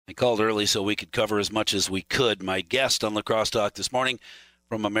I called early so we could cover as much as we could. My guest on La Crosse Talk this morning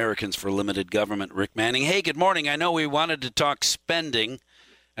from Americans for Limited Government, Rick Manning. Hey, good morning. I know we wanted to talk spending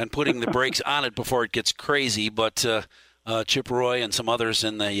and putting the brakes on it before it gets crazy, but Chip Roy and some others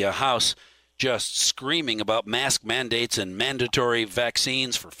in the House just screaming about mask mandates and mandatory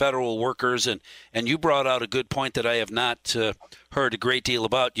vaccines for federal workers. And you brought out a good point that I have not heard a great deal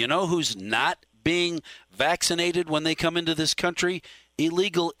about. You know who's not being vaccinated when they come into this country?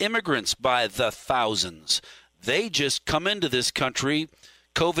 Illegal immigrants by the thousands. They just come into this country,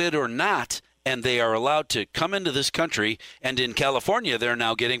 COVID or not, and they are allowed to come into this country. And in California, they're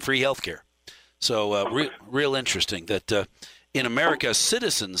now getting free health care. So real interesting that in America,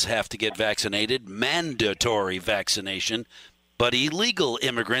 citizens have to get vaccinated, mandatory vaccination, but illegal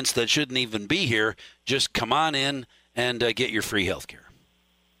immigrants that shouldn't even be here just come on in and get your free health care.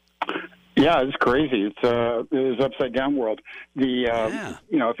 Yeah, it's crazy. It's upside down world.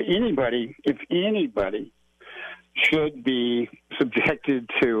 If anybody should be subjected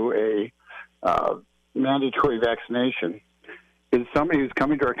to a mandatory vaccination, is somebody who's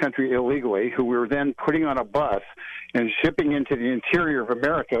coming to our country illegally, who we're then putting on a bus and shipping into the interior of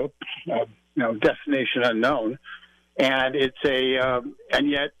America, destination unknown. And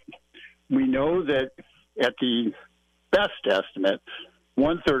and yet we know that at the best estimate,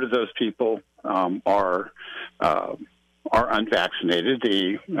 1/3 of those people are unvaccinated.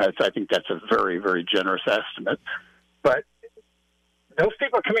 I think that's a very, very generous estimate. But those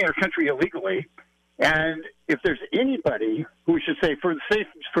people are coming to our country illegally. And if there's anybody who should say, for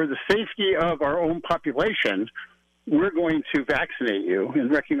the safety of our own population, we're going to vaccinate you, and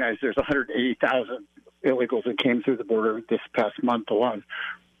recognize there's 180,000 illegals that came through the border this past month alone.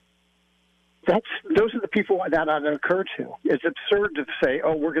 Those are the people that ought to occur to. It's absurd to say,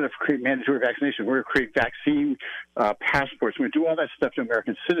 oh, we're going to create mandatory vaccination. We're going to create vaccine passports. We're going to do all that stuff to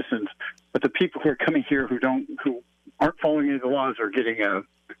American citizens. But the people who are coming here who aren't following any of the laws are getting a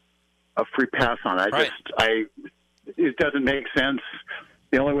free pass on it. It doesn't make sense.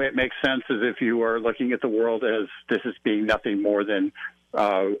 The only way it makes sense is if you are looking at the world as this as being nothing more than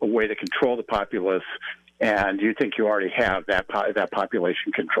a way to control the populace, and you think you already have that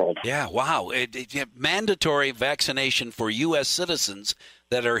population controlled. Yeah, wow. Mandatory vaccination for U.S. citizens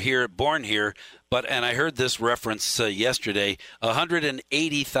that are here, born here. And I heard this reference yesterday,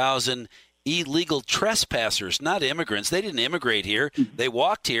 180,000 illegal trespassers, not immigrants. They didn't immigrate here. They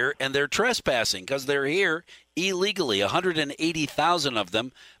walked here, and they're trespassing because they're here illegally. 180,000 of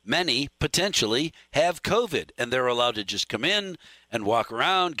them, many potentially, have COVID, and they're allowed to just come in and walk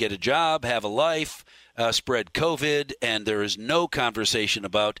around, get a job, have a life, spread COVID, and there is no conversation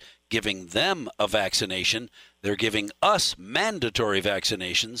about giving them a vaccination. They're giving us mandatory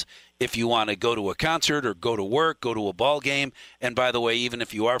vaccinations if you want to go to a concert or go to work, go to a ball game. And by the way, even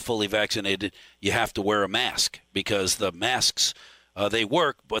if you are fully vaccinated, you have to wear a mask because the masks, they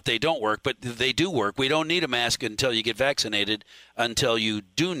work, but they don't work. But they do work. We don't need a mask until you get vaccinated, until you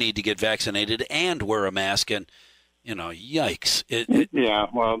do need to get vaccinated and wear a mask. And, yikes.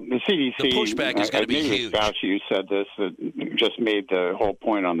 Well, the CDC, the pushback is going to be huge. Fauci, you said this, just made the whole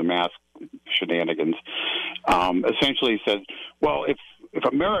point on the mask shenanigans. Essentially said, well, if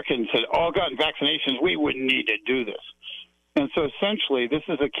Americans had all gotten vaccinations, we wouldn't need to do this. And so essentially this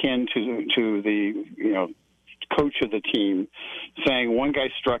is akin to the, coach of the team saying one guy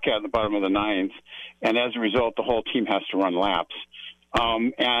struck out in the bottom of the ninth, and as a result, the whole team has to run laps.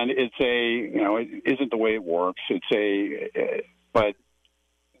 And it isn't the way it works. But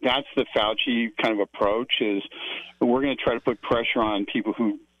that's the Fauci kind of approach is we're going to try to put pressure on people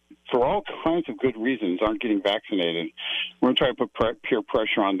who, for all kinds of good reasons, aren't getting vaccinated. We're going to try to put peer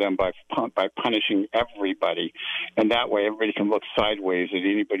pressure on them by punishing everybody, and that way everybody can look sideways at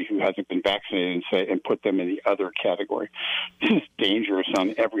anybody who hasn't been vaccinated and put them in the other category. This is dangerous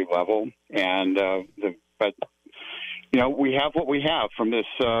on every level, and we have what we have from this,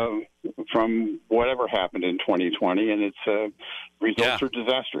 from whatever happened in 2020, and its results are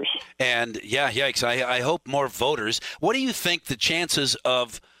disastrous. And yikes! I hope more voters. What do you think the chances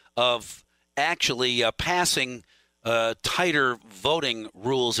of actually passing tighter voting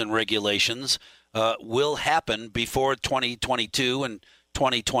rules and regulations will happen before 2022 and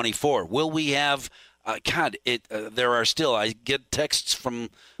 2024? Will we have there are still, I get texts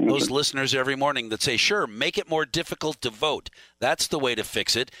from those listeners every morning that say, sure, make it more difficult to vote. That's the way to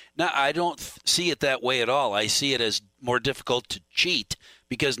fix it. Now, I don't see it that way at all. I see it as more difficult to cheat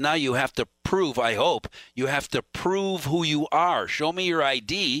because now you have to prove, I hope, you have to prove who you are. Show me your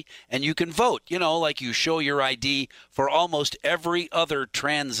ID and you can vote. Like you show your ID for almost every other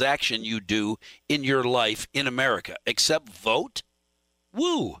transaction you do in your life in America, except vote.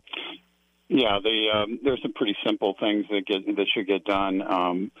 Woo! Yeah, there's some pretty simple things that should get done.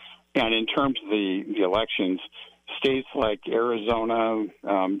 And in terms of the elections, states like Arizona,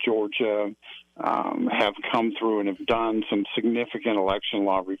 Georgia have come through and have done some significant election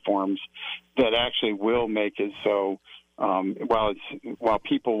law reforms that actually will make it so while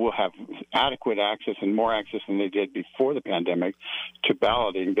people will have adequate access and more access than they did before the pandemic to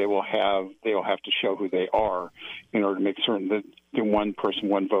balloting, they will have to show who they are in order to make certain that the one person,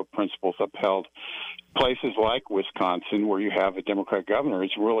 one vote principle is upheld. Places like Wisconsin, where you have a Democrat governor,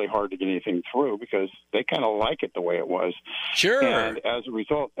 it's really hard to get anything through because they kind of like it the way it was. Sure. And as a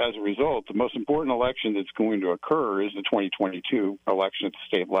result, the most important election that's going to occur is the 2022 election at the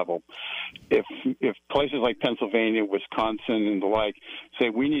state level. If places like Pennsylvania, Wisconsin, and the like say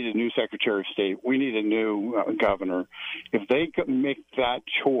we need a new Secretary of State, we need a new governor, if they make that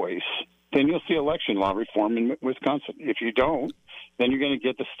choice, then you'll see election law reform in Wisconsin. If you don't, then you're going to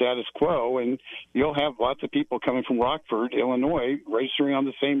get the status quo, and you'll have lots of people coming from Rockford, Illinois, registering on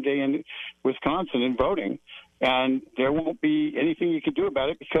the same day in Wisconsin and voting. And there won't be anything you can do about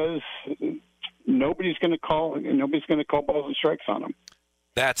it because nobody's going to call balls and strikes on them.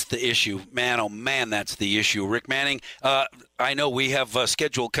 That's the issue. Man, oh, man, that's the issue. Rick Manning, I know we have a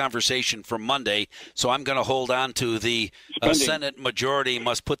scheduled conversation for Monday, so I'm going to hold on to the Senate majority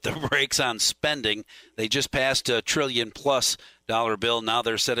must put the brakes on spending. They just passed a $1 trillion-plus bill. Now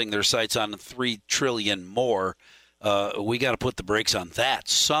they're setting their sights on $3 trillion more. We got to put the brakes on that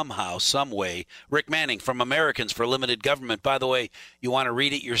somehow, some way. Rick Manning from Americans for Limited Government. By the way, you want to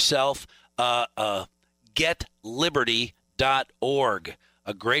read it yourself? GetLiberty.org.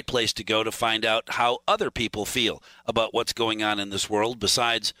 A great place to go to find out how other people feel about what's going on in this world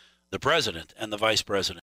besides the president and the vice president.